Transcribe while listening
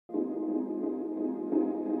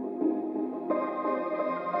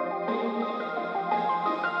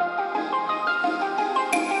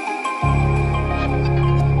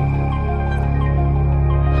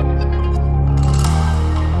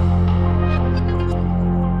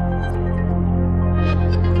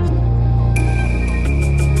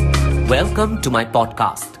Welcome to my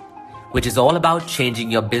podcast, which is all about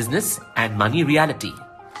changing your business and money reality.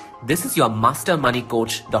 This is your master money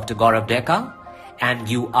coach, Dr. Gaurav Deka, and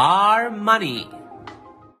you are money.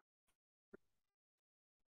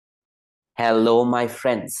 Hello, my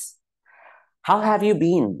friends. How have you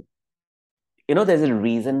been? There's a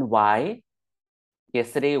reason why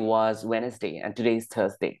yesterday was Wednesday and today is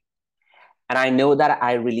Thursday. And I know that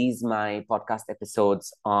I release my podcast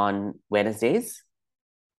episodes on Wednesdays.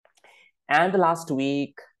 And the last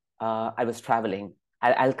week, I was traveling.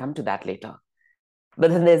 I'll come to that later. But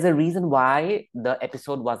then there's a reason why the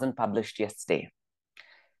episode wasn't published yesterday.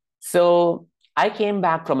 So I came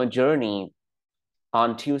back from a journey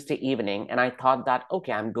on Tuesday evening, and I thought that,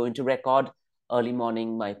 okay, I'm going to record early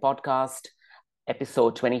morning my podcast,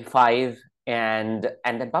 episode 25, and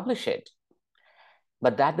then publish it.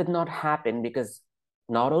 But that did not happen because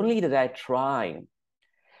not only did I try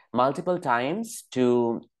multiple times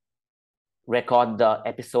to record the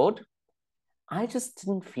episode, I just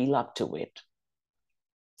didn't feel up to it.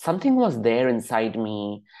 Something was there inside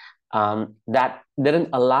me that didn't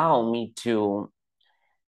allow me to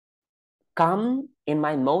come in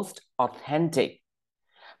my most authentic,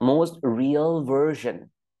 most real version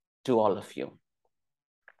to all of you.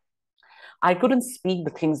 I couldn't speak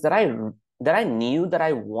the things that I knew that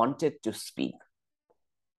I wanted to speak,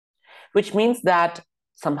 which means that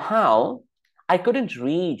somehow I couldn't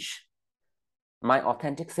reach my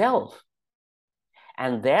authentic self.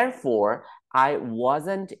 And therefore, I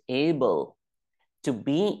wasn't able to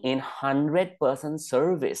be in 100%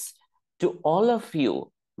 service to all of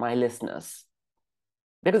you, my listeners.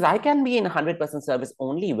 Because I can be in 100% service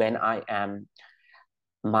only when I am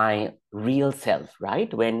my real self,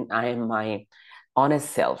 right? When I am my honest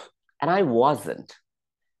self. And I wasn't.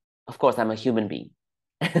 Of course, I'm a human being.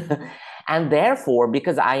 And therefore,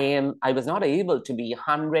 because I was not able to be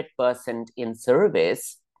 100% in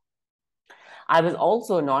service, I was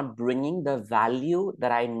also not bringing the value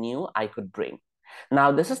that I knew I could bring.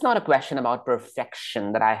 Now, this is not a question about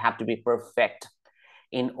perfection, that I have to be perfect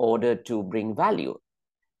in order to bring value.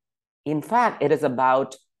 In fact, it is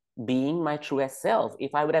about being my truest self.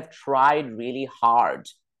 If I would have tried really hard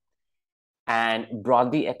and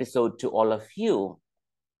brought the episode to all of you,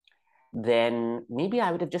 then maybe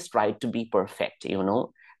I would have just tried to be perfect,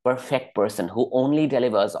 perfect person who only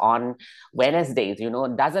delivers on Wednesdays,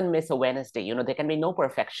 doesn't miss a Wednesday. There can be no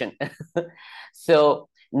perfection. So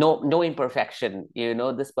no imperfection.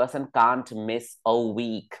 This person can't miss a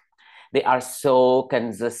week. They are so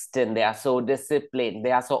consistent. They are so disciplined.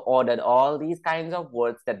 They are so ordered. All these kinds of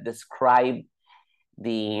words that describe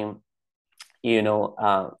the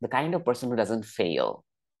kind of person who doesn't fail,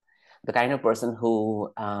 the kind of person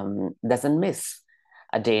who doesn't miss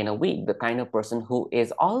a day in a week, the kind of person who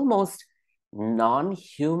is almost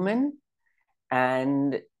non-human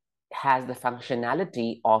and has the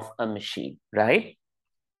functionality of a machine, right?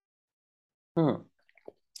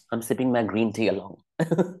 I'm sipping my green tea along.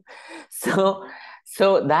 So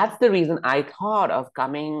that's the reason I thought of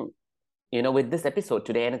coming, with this episode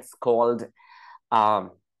today, and it's called,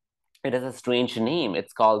 it has a strange name.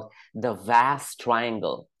 It's called the VAS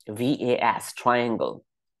Triangle, VAS Triangle.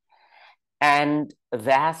 And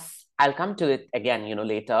VAS, I'll come to it again,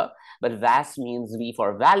 later, but VAS means V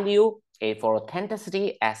for value, A for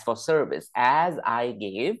authenticity, S for service, as I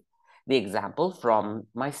gave the example from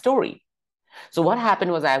my story. So what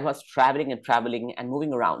happened was I was traveling and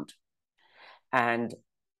moving around. And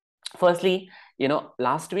firstly,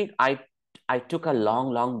 last week I took a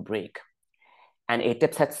long break and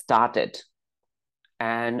ATIPS had started.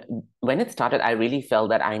 And when it started, I really felt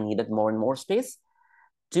that I needed more and more space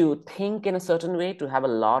to think in a certain way, to have a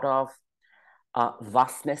lot of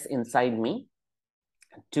vastness inside me,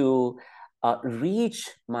 to reach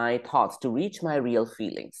my thoughts, to reach my real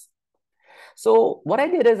feelings. So what I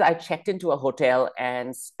did is I checked into a hotel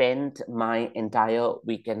and spent my entire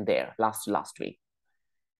weekend there last week.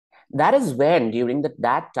 That is when, during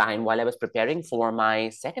that time, while I was preparing for my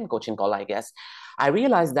second coaching call, I guess, I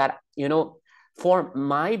realized that, for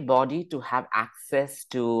my body to have access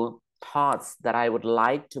to thoughts that I would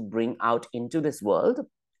like to bring out into this world,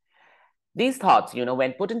 these thoughts,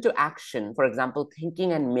 when put into action, for example,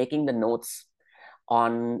 thinking and making the notes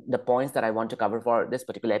on the points that I want to cover for this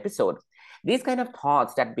particular episode, these kind of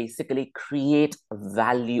thoughts that basically create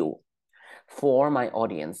value for my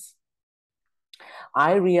audience,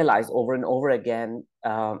 I realized over and over again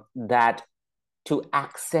that to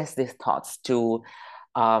access these thoughts, to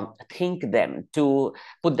think them, to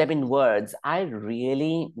put them in words, I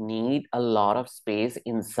really need a lot of space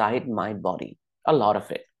inside my body, a lot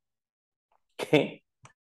of it. Okay.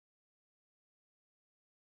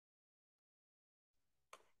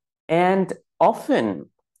 And often,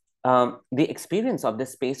 the experience of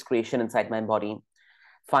this space creation inside my body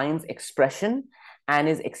finds expression and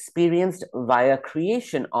is experienced via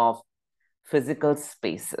creation of physical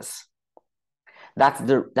spaces. That's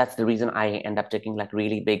the reason I end up taking like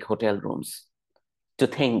really big hotel rooms to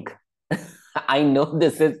think. I know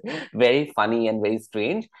this is very funny and very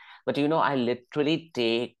strange, but I literally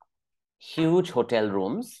take huge hotel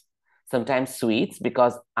rooms, sometimes suites,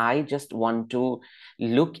 because I just want to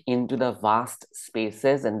look into the vast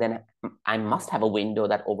spaces. And then I must have a window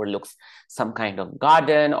that overlooks some kind of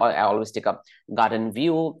garden, or I always take a garden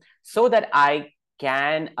view so that I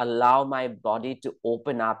can allow my body to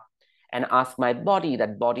open up and ask my body,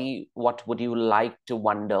 that body, what would you like to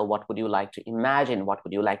wonder? What would you like to imagine? What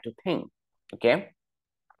would you like to think? Okay.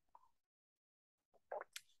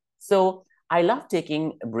 So I love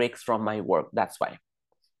taking breaks from my work. That's why.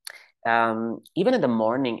 Even in the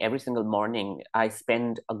morning, every single morning, I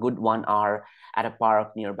spend a good 1 hour at a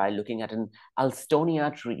park nearby looking at an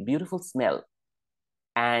Alstonia tree, beautiful smell,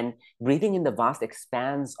 and breathing in the vast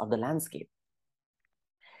expanse of the landscape.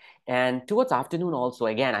 And towards afternoon also,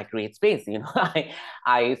 again, I create space.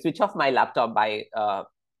 I switch off my laptop by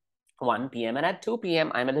 1 p.m. and at 2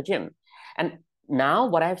 p.m. I'm at the gym. And now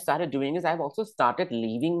what I've started doing is I've also started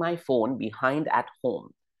leaving my phone behind at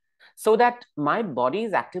home, so that my body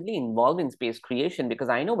is actively involved in space creation, because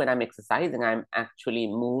I know when I'm exercising, I'm actually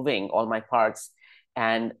moving all my parts,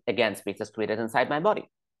 and again, space is created inside my body.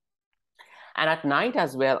 And at night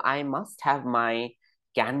as well, I must have my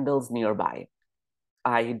candles nearby.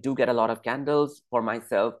 I do get a lot of candles for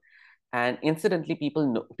myself. And incidentally,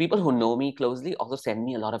 people who know me closely also send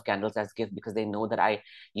me a lot of candles as gift, because they know that I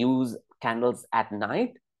use candles at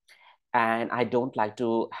night, and I don't like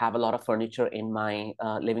to have a lot of furniture in my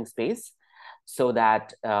living space, so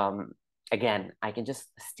that, again, I can just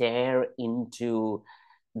stare into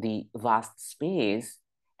the vast space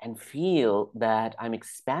and feel that I'm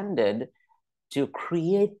expanded to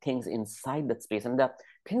create things inside that space. And the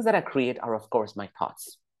things that I create are, of course, my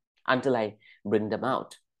thoughts, until I bring them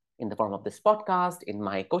out in the form of this podcast, in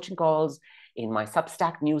my coaching calls, in my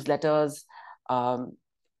Substack newsletters,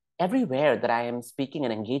 everywhere that I am speaking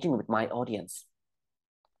and engaging with my audience.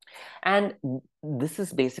 And this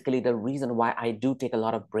is basically the reason why I do take a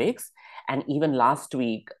lot of breaks. And even last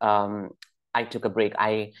week, I took a break.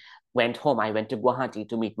 I went home. I went to Guwahati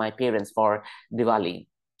to meet my parents for Diwali.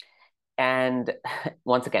 And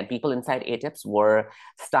once again, people inside ATIPS were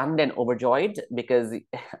stunned and overjoyed, because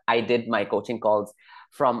I did my coaching calls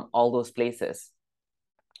from all those places.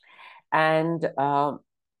 And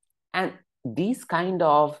these kind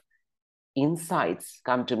of insights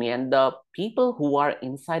come to me, and the people who are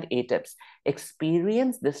inside ATIPS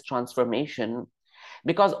experience this transformation,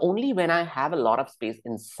 because only when I have a lot of space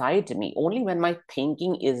inside me, only when my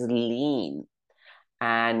thinking is lean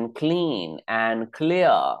and clean and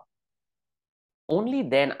clear, only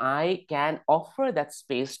then I can offer that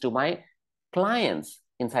space to my clients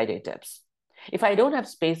inside ATIPS. If I don't have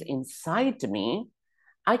space inside me,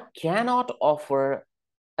 I cannot offer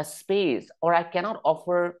a space, or I cannot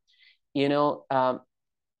offer a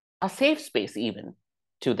safe space even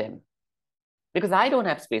to them, because I don't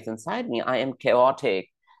have space inside me. I am chaotic.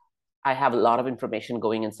 I have a lot of information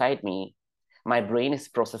going inside me. My brain is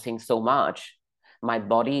processing so much. My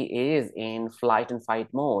body is in flight and fight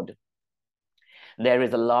mode. There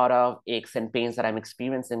is a lot of aches and pains that I'm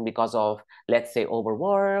experiencing because of, let's say,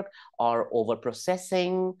 overwork or over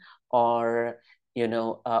processing, or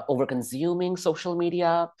over consuming social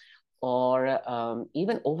media, or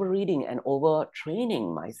even overreading and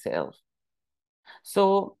overtraining myself.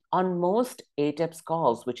 So on most ATIPS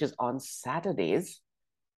calls, which is on Saturdays,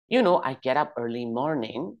 I get up early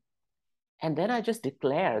morning, and then I just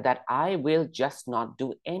declare that I will just not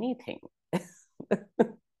do anything.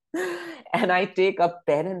 And I take a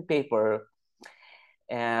pen and paper.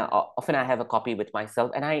 Often I have a copy with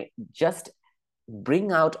myself, and I just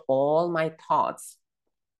bring out all my thoughts.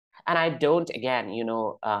 And I don't, again,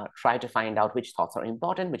 try to find out which thoughts are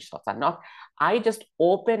important, which thoughts are not. I just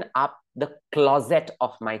open up the closet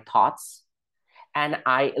of my thoughts, and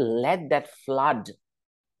I let that flood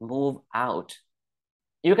move out.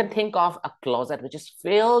 You can think of a closet which is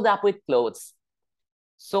filled up with clothes.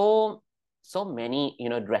 So many,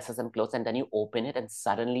 dresses and clothes, and then you open it, and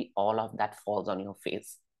suddenly all of that falls on your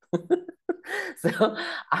face. So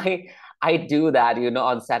I do that,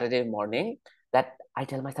 on Saturday morning, that I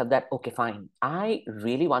tell myself that, okay, fine, I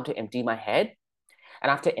really want to empty my head. And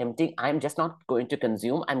after emptying, I'm just not going to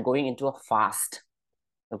consume. I'm going into a fast.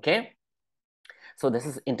 Okay. So this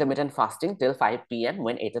is intermittent fasting till 5 p.m.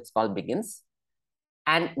 when ATIPS call begins.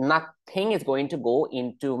 and nothing is going to go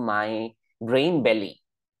into my brain belly.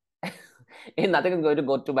 And nothing is going to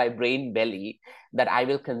go to my brain belly that I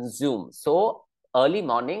will consume. So early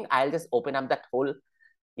morning, I'll just open up that whole,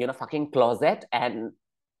 fucking closet and,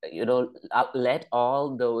 let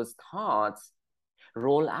all those thoughts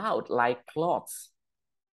roll out like cloths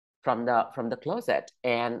from the closet.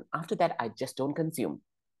 And after that, I just don't consume,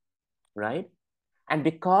 right? And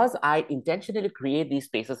because I intentionally create these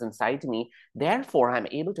spaces inside me, therefore I'm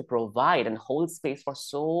able to provide and hold space for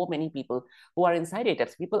so many people who are inside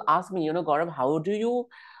ATEPs. People ask me, Gaurav, how do you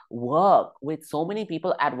work with so many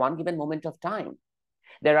people at one given moment of time?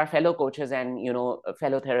 There are fellow coaches and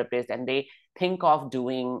fellow therapists, and they think of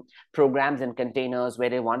doing programs in containers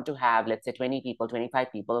where they want to have, let's say, 20 people,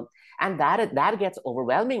 25 people, and that gets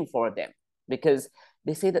overwhelming for them, because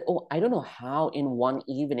they say that, oh, I don't know how in one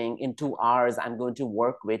evening, in 2 hours, I'm going to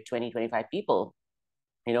work with 20, 25 people,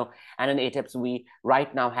 and in ATEPs we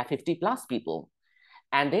right now have 50 plus people.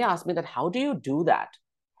 And they asked me that, how do you do that?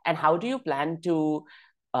 And how do you plan to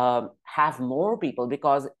have more people?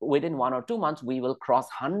 Because within 1 or 2 months, we will cross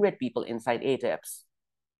 100 people inside ATEPs.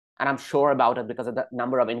 And I'm sure about it because of the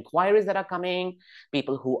number of inquiries that are coming,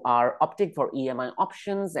 people who are opting for EMI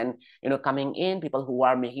options and, coming in, people who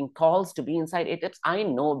are making calls to be inside ATEPs. I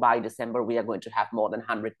know by December, we are going to have more than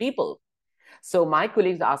 100 people. So my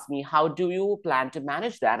colleagues ask me, how do you plan to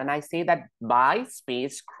manage that? And I say that by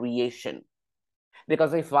space creation.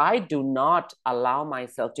 Because if I do not allow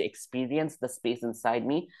myself to experience the space inside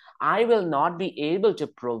me, I will not be able to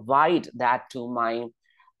provide that to my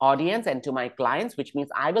audience and to my clients, which means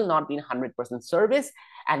I will not be in 100% service.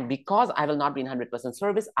 And because I will not be in 100%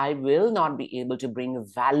 service, I will not be able to bring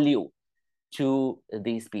value to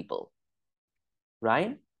these people,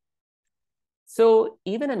 right? So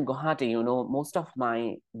even in Guwahati, most of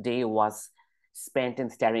my day was spent in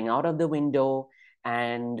staring out of the window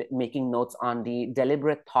and making notes on the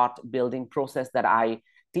deliberate thought building process that I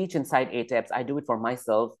teach inside ATEPs. I do it for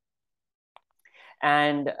myself.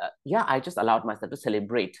 And yeah, I just allowed myself to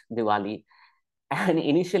celebrate Diwali. And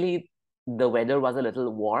initially, the weather was a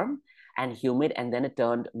little warm and humid, and then it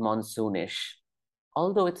turned monsoonish.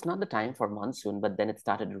 Although it's not the time for monsoon, but then it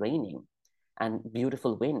started raining and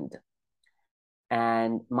beautiful wind.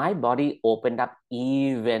 And my body opened up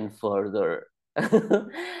even further.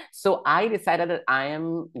 So I decided that I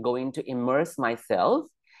am going to immerse myself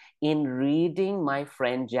in reading my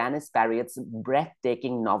friend Janice Parriot's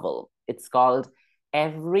breathtaking novel. It's called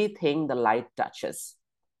Everything the Light Touches.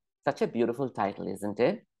 Such a beautiful title, isn't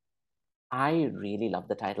it? I really love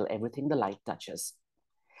the title, Everything the Light Touches.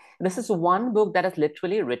 This is one book that is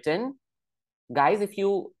literally written, guys, if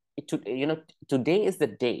you, today is the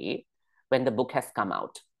day when the book has come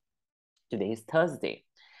out. Today is Thursday.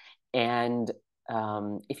 And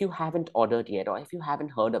if you haven't ordered yet, or if you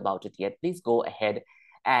haven't heard about it yet, please go ahead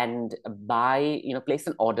and buy, place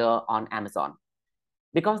an order on Amazon.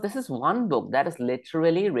 Because this is one book that is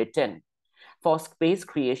literally written for space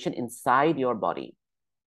creation inside your body.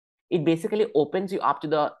 It basically opens you up to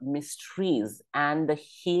the mysteries and the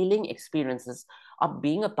healing experiences of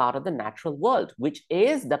being a part of the natural world, which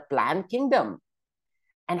is the plant kingdom.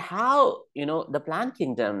 And how, the plant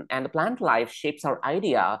kingdom and the plant life shapes our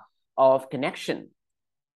idea of connection,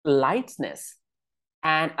 lightness,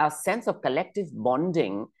 and a sense of collective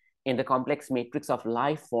bonding in the complex matrix of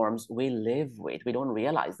life forms we live with. We don't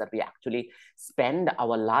realize that we actually spend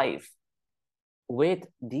our life with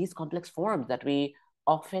these complex forms that we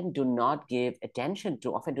often do not give attention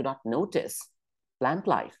to, often do not notice. Plant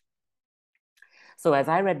life. So as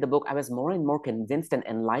I read the book, I was more and more convinced and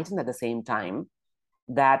enlightened at the same time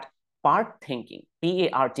that part thinking,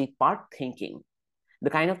 P-A-R-T, part thinking, the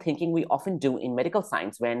kind of thinking we often do in medical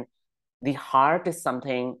science when the heart is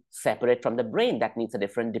something separate from the brain that needs a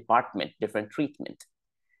different department, different treatment.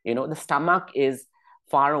 The stomach is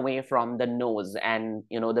far away from the nose, and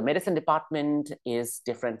the medicine department is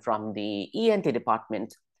different from the ENT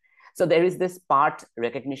department. So there is this part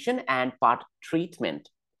recognition and part treatment.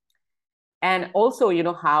 And also,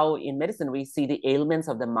 how in medicine we see the ailments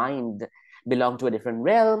of the mind belong to a different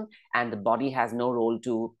realm and the body has no role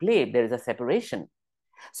to play. There is a separation.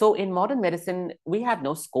 So in modern medicine, we have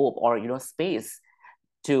no scope or space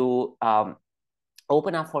to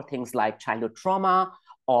open up for things like childhood trauma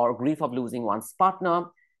or grief of losing one's partner.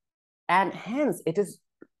 And hence it is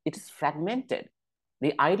fragmented.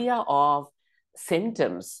 The idea of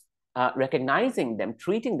symptoms, recognizing them,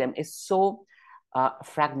 treating them is so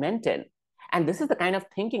fragmented. And this is the kind of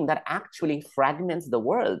thinking that actually fragments the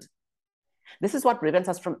world. This is what prevents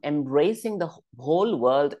us from embracing the whole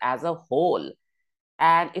world as a whole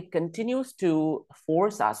And it continues to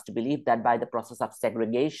force us to believe that by the process of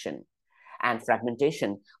segregation and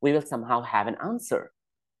fragmentation, we will somehow have an answer.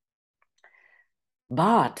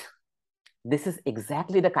 But this is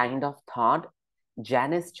exactly the kind of thought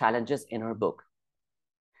Janice challenges in her book.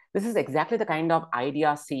 This is exactly the kind of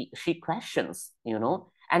idea she questions,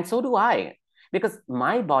 and so do I, because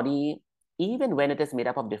my body, even when it is made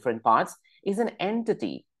up of different parts, is an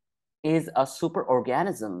entity, is a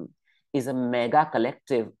superorganism, is a mega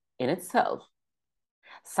collective in itself,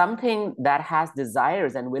 something that has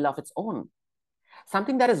desires and will of its own,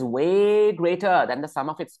 something that is way greater than the sum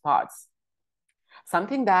of its parts,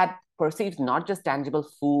 something that perceives not just tangible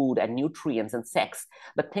food and nutrients and sex,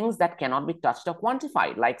 but things that cannot be touched or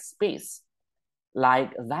quantified, like space,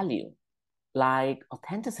 like value, like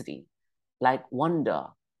authenticity, like wonder,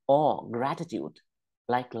 awe, gratitude,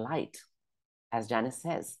 like light. As Janice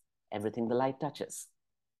says, everything the light touches.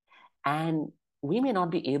 And we may not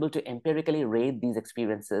be able to empirically rate these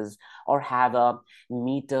experiences or have a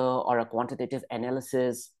meter or a quantitative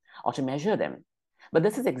analysis or to measure them. But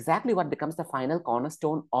this is exactly what becomes the final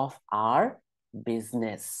cornerstone of our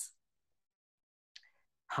business.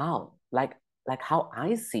 How? Like how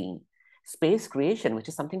I see space creation, which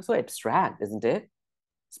is something so abstract, isn't it?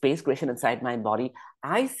 Space creation inside my body,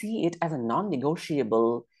 I see it as a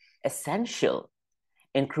non-negotiable essential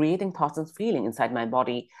in creating thoughts and feeling inside my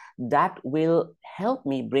body that will help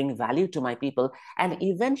me bring value to my people and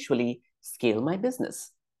eventually scale my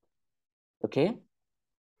business. Okay?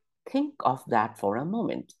 Think of that for a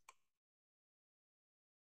moment.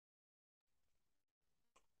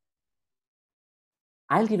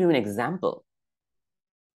 I'll give you an example.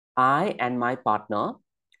 I and my partner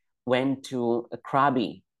went to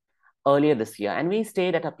Krabi earlier this year, and we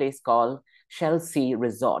stayed at a place called Chelsea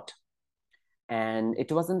Resort. And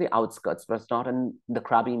it was in the outskirts, but it's not in the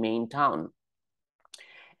Krabi main town.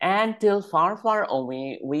 And till far, far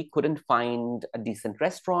away, we couldn't find a decent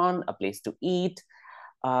restaurant, a place to eat.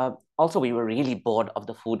 Also, we were really bored of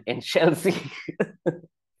the food in Chelsea.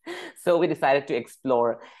 So we decided to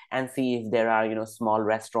explore and see if there are, small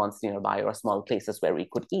restaurants nearby or small places where we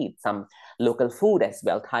could eat some local food as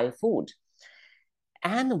well, Thai food.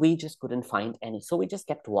 And we just couldn't find any. So we just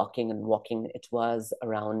kept walking and walking. It was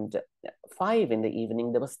around 5 in the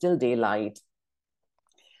evening. There was still daylight.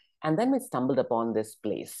 And then we stumbled upon this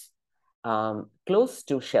place close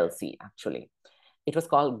to Chelsea, actually. It was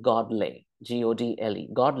called Godley,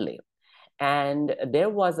 Godle, Godley. And there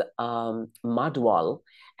was a mud wall.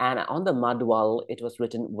 And on the mud wall, it was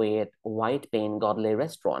written with white paint, Godley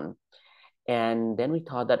Restaurant. And then we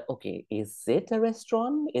thought that, okay, is it a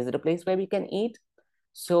restaurant? Is it a place where we can eat?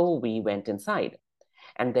 So we went inside.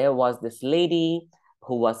 And there was this lady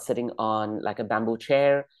who was sitting on like a bamboo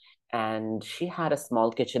chair, and she had a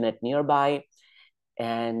small kitchenette nearby.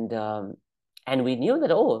 And we knew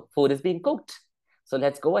that, oh, food is being cooked. So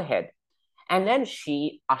let's go ahead. And then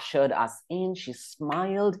she ushered us in. She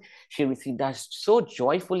smiled. She received us so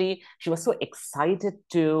joyfully. She was so excited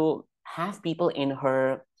to have people in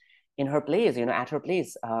her place, at her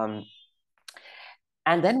place.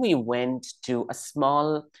 And then we went to a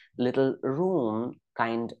small little room,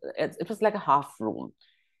 it was like a half room.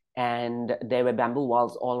 And there were bamboo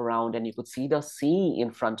walls all around, and you could see the sea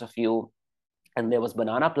in front of you. And there was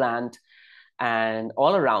banana plant and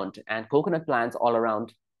all around, and coconut plants all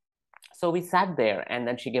around. So we sat there, and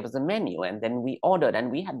then she gave us a menu, and then we ordered,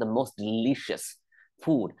 and we had the most delicious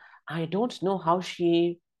food. I don't know how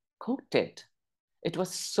she cooked it. It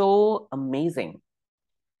was so amazing.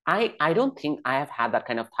 I don't think I have had that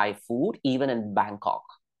kind of Thai food, even in Bangkok,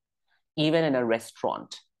 even in a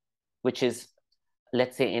restaurant, which is,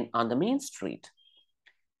 let's say, on the main street.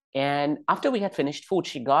 And after we had finished food,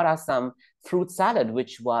 she got us some fruit salad,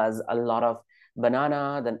 which was a lot of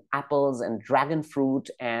banana, then apples and dragon fruit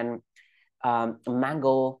and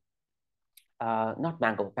mango. Not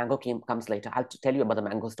mango. Mango comes later. I'll tell you about the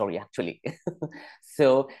mango story, actually.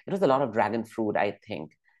 So it was a lot of dragon fruit, I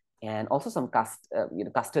think, and also some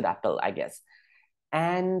custard apple, I guess.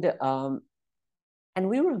 And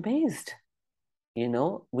we were amazed.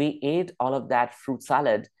 We ate all of that fruit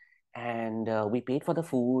salad, and we paid for the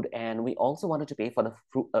food, and we also wanted to pay for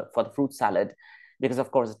the fruit salad, because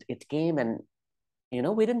of course it came, and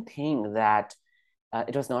we didn't think that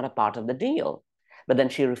it was not a part of the deal. But then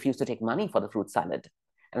she refused to take money for the fruit salad.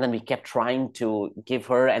 And then we kept trying to give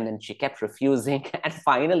her, and then she kept refusing. And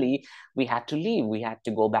finally, we had to leave. We had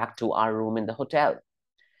to go back to our room in the hotel.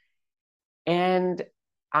 And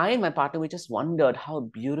I and my partner, we just wondered how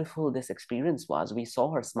beautiful this experience was. We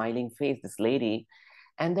saw her smiling face, this lady.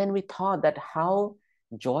 And then we thought that how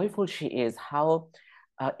joyful she is, how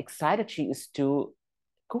excited she is to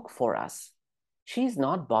cook for us. She's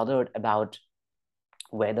not bothered about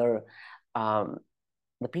whether um,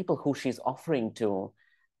 the people who she's offering to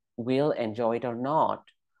will enjoy it or not,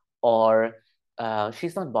 or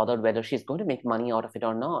she's not bothered whether she's going to make money out of it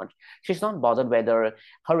or not. She's not bothered whether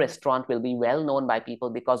her restaurant will be well known by people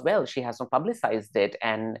because, well, she has not publicized it.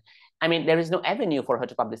 And I mean, there is no avenue for her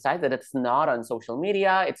to publicize it. It's not on social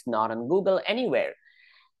media, it's not on Google, anywhere.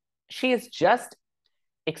 She is just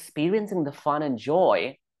experiencing the fun and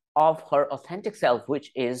joy of her authentic self,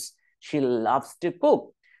 which is she loves to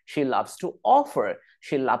cook. She loves to offer.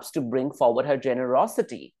 She loves to bring forward her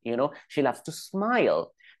generosity. She loves to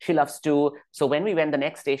smile. She loves to. So when we went the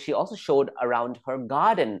next day, she also showed around her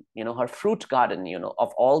garden, her fruit garden,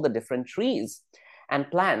 of all the different trees and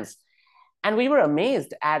plants. And we were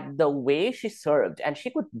amazed at the way she served. And she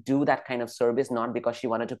could do that kind of service not because she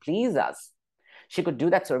wanted to please us. She could do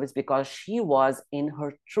that service because she was in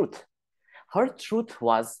her truth. Her truth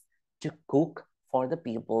was to cook for the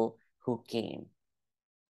people who came.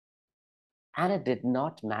 And it did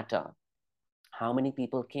not matter how many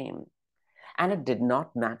people came. And it did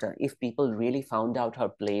not matter if people really found out her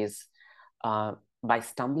place by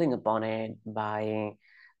stumbling upon it, by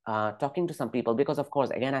talking to some people. Because, of course,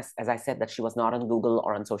 again, as I said, that she was not on Google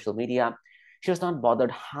or on social media. She was not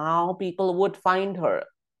bothered how people would find her.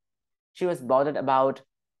 She was bothered about,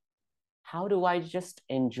 how do I just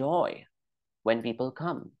enjoy when people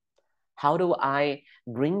come? How do I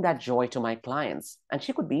bring that joy to my clients? And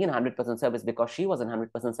she could be in 100% service because she was in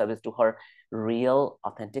 100% service to her real,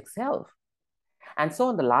 authentic self. And so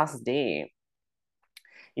on the last day,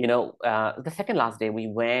 the second last day, we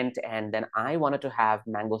went, and then I wanted to have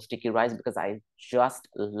mango sticky rice because I just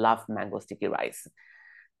love mango sticky rice.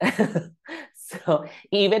 So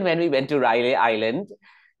even when we went to Riley Island,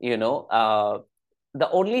 the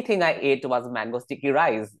only thing I ate was mango sticky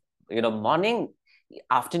rice, morning,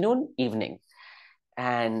 afternoon, evening.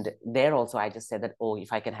 And there also, I just said that, oh,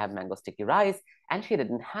 if I can have mango sticky rice. And she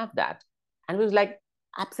didn't have that. And we was like,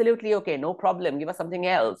 absolutely okay, no problem. Give us something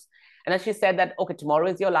else. And then she said that, okay, tomorrow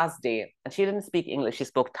is your last day. And she didn't speak English. She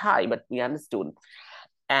spoke Thai, but we understood.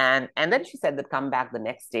 And then she said that come back the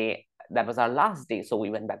next day. That was our last day. So we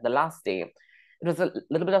went back the last day. It was a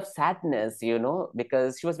little bit of sadness,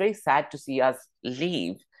 because she was very sad to see us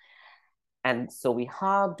leave. And so we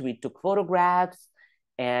hugged, we took photographs,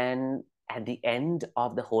 and at the end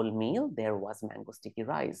of the whole meal, there was mango sticky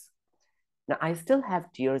rice. Now, I still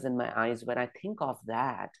have tears in my eyes when I think of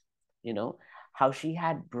that, how she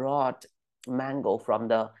had brought mango from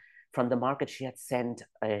the market. She had sent,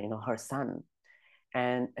 her son,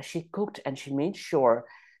 and she cooked and she made sure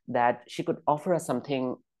that she could offer us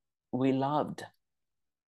something we loved.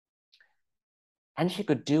 And she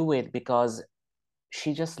could do it because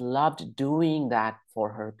she just loved doing that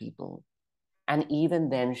for her people. And even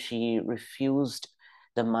then, she refused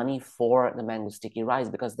the money for the mango sticky rice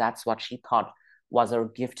because that's what she thought was her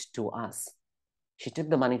gift to us. She took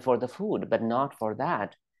the money for the food, but not for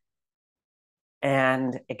that.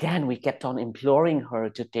 And again, we kept on imploring her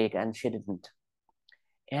to take, and she didn't.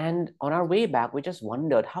 And on our way back, we just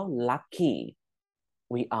wondered how lucky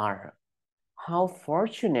we are, how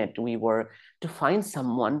fortunate we were to find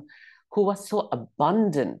someone who was so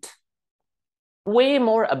abundant, way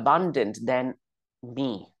more abundant than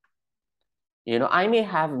me. I may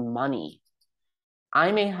have money.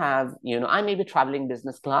 I may be traveling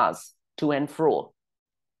business class to and fro.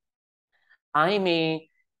 I may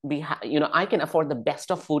be, I can afford the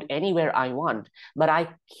best of food anywhere I want, but I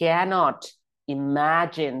cannot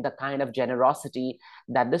imagine the kind of generosity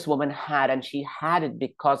that this woman had. And she had it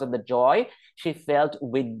because of the joy she felt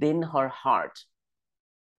within her heart.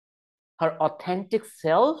 Her authentic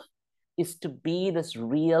self is to be this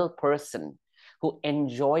real person who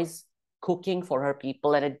enjoys cooking for her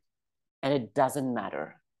people, and it doesn't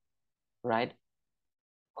matter, right?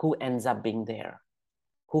 Who ends up being there?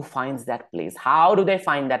 Who finds that place? How do they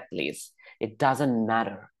find that place? It doesn't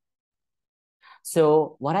matter.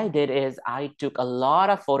 So what I did is I took a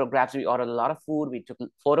lot of photographs. We ordered a lot of food. We took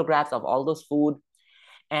photographs of all those food,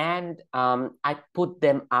 and I put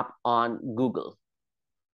them up on Google.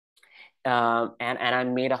 And I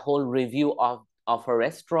made a whole review of her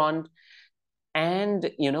restaurant. And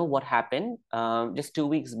what happened? Just 2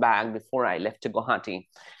 weeks back, before I left to Guwahati,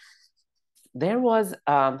 there was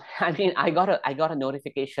I got a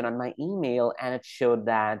notification on my email, and it showed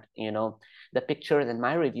that the pictures in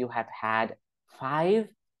my review have had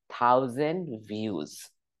 5,000 views.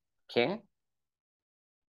 Okay,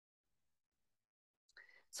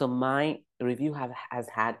 so my review has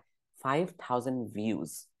had 5,000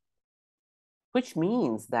 views, which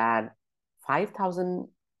means that 5,000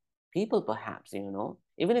 people perhaps, even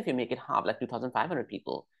if you make it half, like 2,500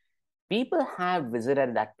 people have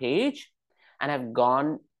visited that page and have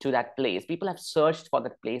gone to that place. People have searched for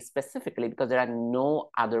that place specifically because there are no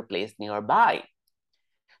other place nearby.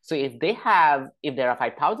 So if there are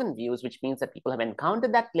 5,000 views, which means that people have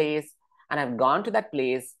encountered that place and have gone to that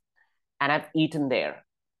place and have eaten there.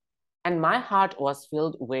 And my heart was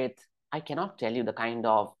filled with, I cannot tell you the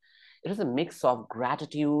it was a mix of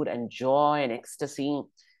gratitude and joy and ecstasy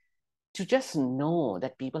to just know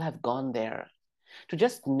that people have gone there, to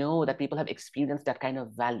just know that people have experienced that kind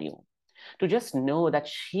of value, to just know that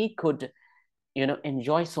she could,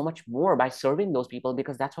 enjoy so much more by serving those people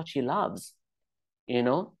because that's what she loves,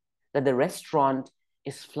 that the restaurant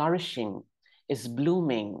is flourishing, is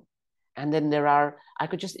blooming. And then I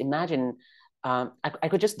could just imagine, I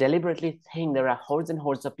could just deliberately think there are hordes and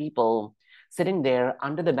hordes of people sitting there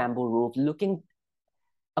under the bamboo roof, looking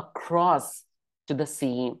across to the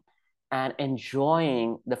sea and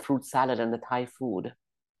enjoying the fruit salad and the Thai food.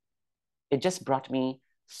 It just brought me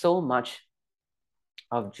so much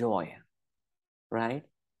of joy, right?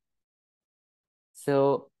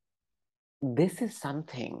 So this is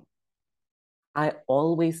something I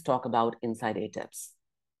always talk about inside ATIPS,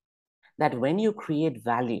 that when you create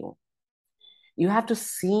value, you have to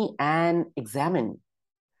see and examine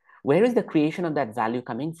where is the creation of that value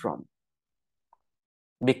coming from.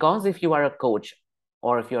 Because if you are a coach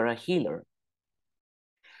or if you're a healer,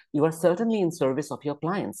 you are certainly in service of your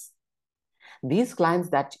clients. These clients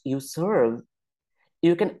that you serve,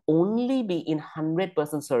 you can only be in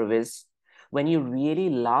 100% service when you really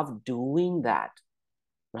love doing that,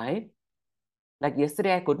 right? Like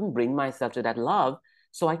yesterday, I couldn't bring myself to that love,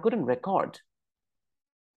 so I couldn't record,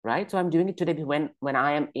 right? So I'm doing it today when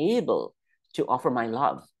I am able to offer my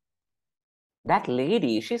love. That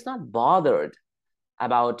lady, she's not bothered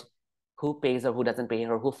about who pays her, who doesn't pay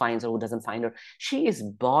her, who finds her, who doesn't find her. She is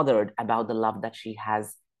bothered about the love that she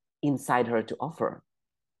has inside her to offer,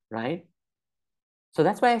 right? So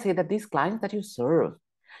that's why I say that these clients that you serve,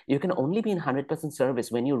 you can only be in 100%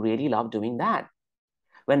 service when you really love doing that.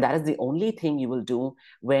 When that is the only thing you will do,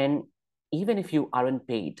 when even if you aren't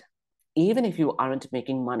paid, even if you aren't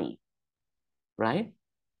making money, right?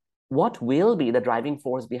 What will be the driving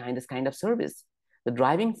force behind this kind of service? The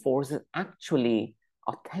driving force is actually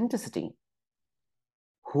authenticity,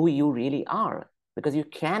 who you really are, because you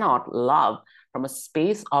cannot love from a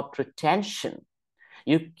space of pretension.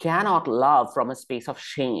 You cannot love from a space of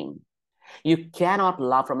shame. You cannot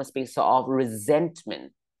love from a space of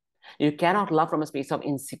resentment. You cannot love from a space of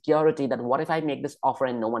insecurity that what if I make this offer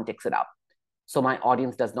and no one takes it up? So my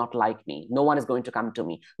audience does not like me. No one is going to come to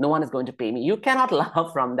me. No one is going to pay me. You cannot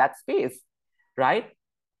love from that space, right?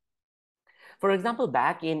 For example,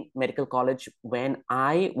 back in medical college, when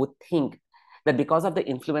I would think that because of the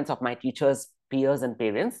influence of my teachers, peers, and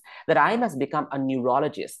parents, that I must become a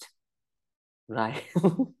neurologist, right?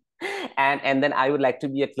 and then I would like to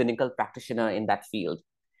be a clinical practitioner in that field.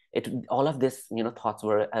 All of this, thoughts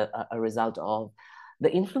were a result of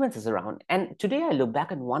the influences around. And today I look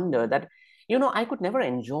back and wonder that, I could never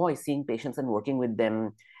enjoy seeing patients and working with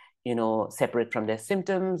them, separate from their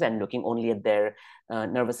symptoms and looking only at their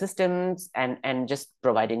nervous systems and just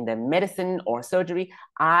providing them medicine or surgery.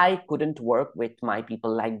 I couldn't work with my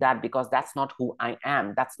people like that because that's not who I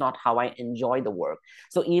am. That's not how I enjoy the work.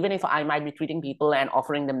 So even if I might be treating people and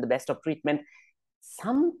offering them the best of treatment,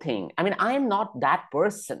 I am not that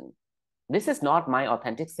person. This is not my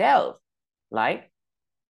authentic self, right?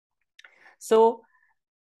 So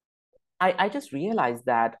I just realized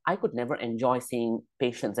that I could never enjoy seeing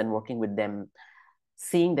patients and working with them,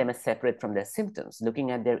 seeing them as separate from their symptoms,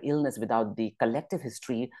 looking at their illness without the collective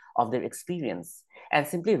history of their experience, and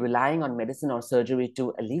simply relying on medicine or surgery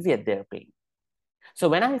to alleviate their pain. So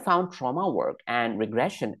when I found trauma work and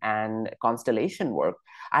regression and constellation work,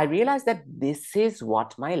 I realized that this is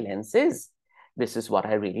what my lens is. This is what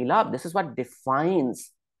I really love. This is what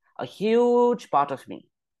defines a huge part of me.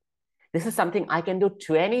 This is something I can do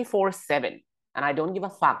 24/7, and I don't give a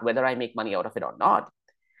fuck whether I make money out of it or not.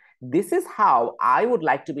 This is how I would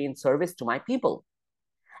like to be in service to my people.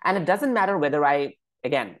 And it doesn't matter whether I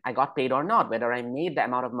got paid or not, whether I made the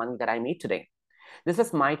amount of money that I made today. This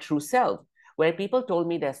is my true self, where people told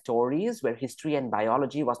me their stories, where history and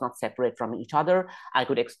biology was not separate from each other. I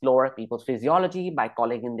could explore people's physiology by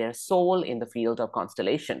calling in their soul in the field of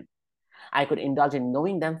constellation. I could indulge in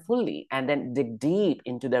knowing them fully and then dig deep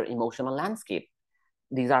into their emotional landscape.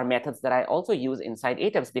 These are methods that I also use inside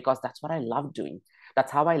ATIPS because that's what I love doing.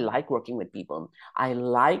 That's how I like working with people. I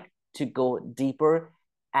like to go deeper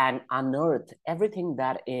and unearth everything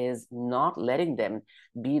that is not letting them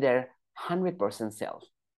be their 100% self.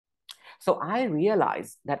 So I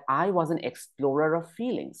realized that I was an explorer of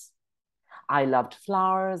feelings. I loved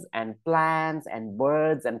flowers and plants and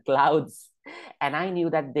birds and clouds. And I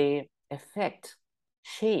knew that they affect,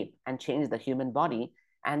 shape, and change the human body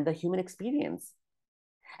and the human experience.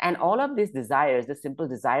 And all of these desires, the simple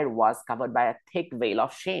desire was covered by a thick veil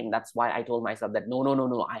of shame. That's why I told myself that no, no, no,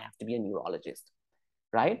 no, I have to be a neurologist,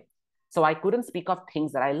 right? So I couldn't speak of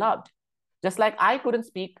things that I loved. Just like I couldn't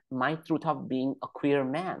speak my truth of being a queer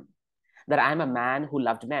man, that I'm a man who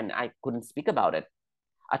loved men. I couldn't speak about it.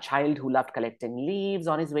 A child who loved collecting leaves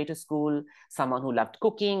on his way to school, someone who loved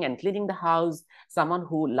cooking and cleaning the house, someone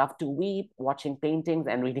who loved to weep, watching paintings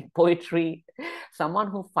and reading poetry, someone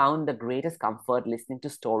who found the greatest comfort listening to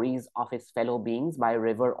stories of his fellow beings by a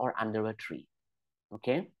river or under a tree.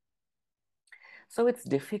 Okay? So it's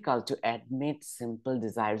difficult to admit simple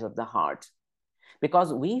desires of the heart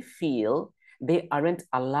because we feel they aren't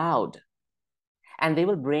allowed and they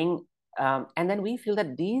will bring and then we feel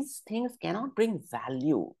that these things cannot bring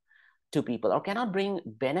value to people or cannot bring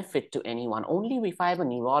benefit to anyone. Only if I'm a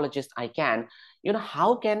neurologist I can.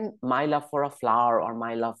 How can my love for a flower or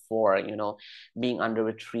my love for being under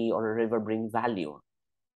a tree or a river bring value,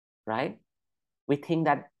 right? We think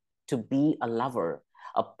that to be a lover,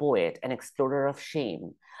 a poet, an explorer of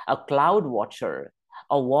shame, a cloud watcher,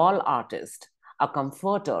 a wall artist, a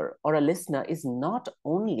comforter, or a listener is not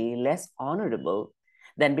only less honorable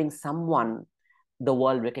than being someone the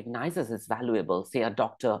world recognizes as valuable, say a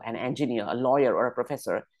doctor, an engineer, a lawyer, or a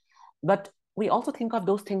professor, but we also think of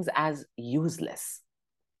those things as useless,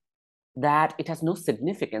 that it has no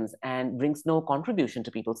significance and brings no contribution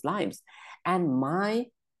to people's lives. And my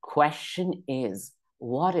question is,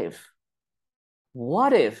 what if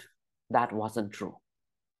that wasn't true?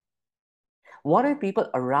 What if people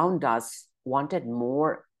around us wanted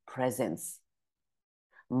more presence,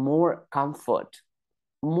 more comfort,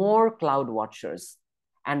 more cloud watchers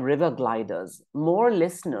and river gliders, more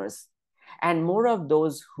listeners, and more of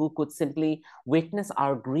those who could simply witness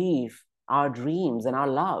our grief, our dreams, and our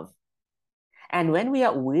love? And when we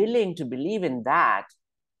are willing to believe in that,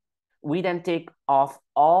 we then take off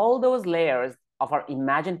all those layers of our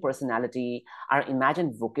imagined personality, our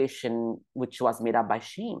imagined vocation, which was made up by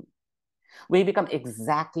shame. We become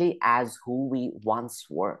exactly as who we once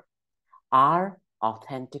were, our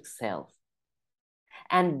authentic self.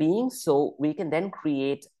 And being so, we can then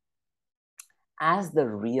create as the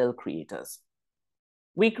real creators.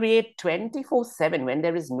 We create 24/7 when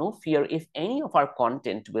there is no fear if any of our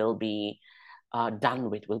content will be done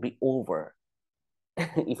with, will be over,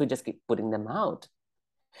 if we just keep putting them out.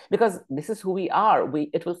 Because this is who we are.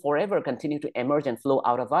 It will forever continue to emerge and flow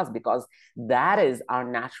out of us because that is our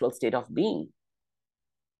natural state of being,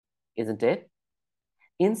 isn't it?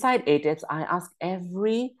 Inside A-Tips, I ask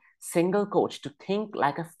every single coach to think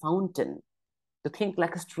like a fountain, to think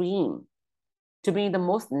like a stream, to be the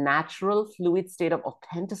most natural, fluid state of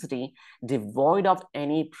authenticity, devoid of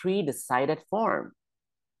any pre-decided form.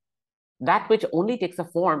 That which only takes a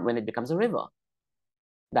form when it becomes a river.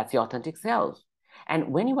 That's your authentic self.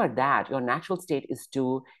 And when you are that, your natural state is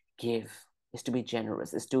to give, is to be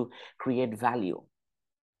generous, is to create value,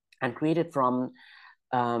 and create it from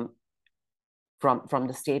the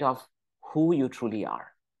state of who you truly are.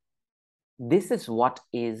 This is what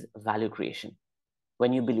is value creation.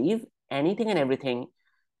 When you believe anything and everything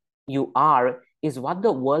you are is what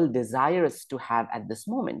the world desires to have at this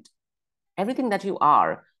moment. Everything that you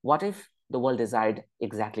are, what if the world desired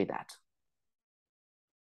exactly that?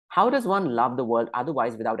 How does one love the world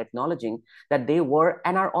otherwise without acknowledging that they were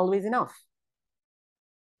and are always enough?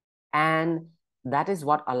 And that is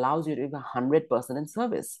what allows you to be 100% in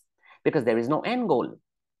service because there is no end goal.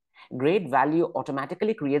 Great value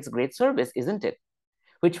automatically creates great service, isn't it?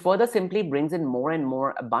 Which further simply brings in more and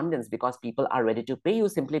more abundance because people are ready to pay you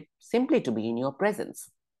simply to be in your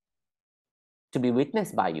presence, to be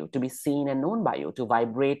witnessed by you, to be seen and known by you, to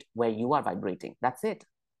vibrate where you are vibrating. That's it.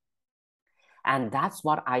 And that's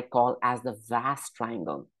what I call as the VAS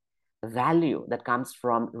Triangle, value that comes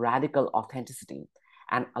from radical authenticity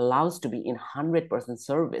and allows to be in 100%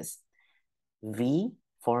 service. V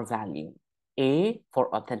for value, A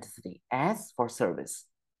for authenticity, S for service.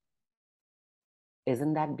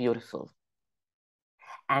 Isn't that beautiful?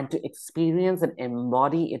 And to experience and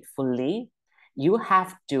embody it fully, you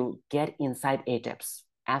have to get inside A-Tips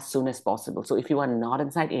as soon as possible. So if you are not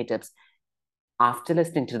inside A-Tips, after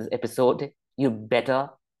listening to this episode, you better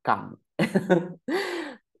come.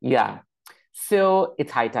 Yeah. So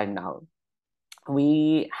it's high time now.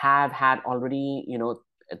 We have had already,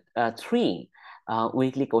 3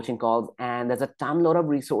 weekly coaching calls, and there's a ton load of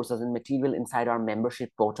resources and material inside our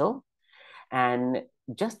membership portal. And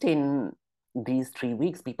just in these 3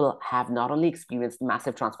 weeks, people have not only experienced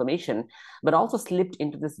massive transformation, but also slipped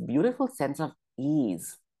into this beautiful sense of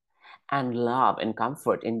ease and love and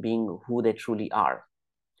comfort in being who they truly are.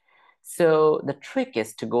 So the trick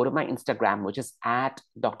is to go to my Instagram, which is at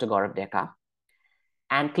Dr. Gaurav Deka,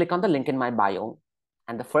 and click on the link in my bio.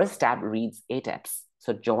 And the first tab reads 8 apps.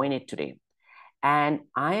 So join it today. And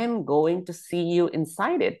I am going to see you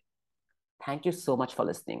inside it. Thank you so much for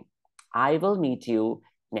listening. I will meet you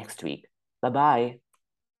next week. Bye bye.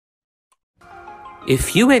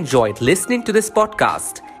 If you enjoyed listening to this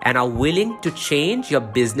podcast and are willing to change your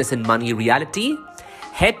business and money reality,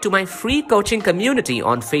 head to my free coaching community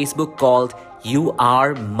on Facebook called You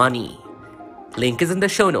Are Money. Link is in the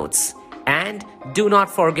show notes. And do not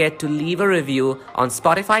forget to leave a review on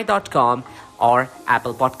Spotify.com or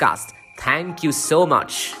Apple Podcast. Thank you so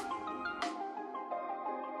much.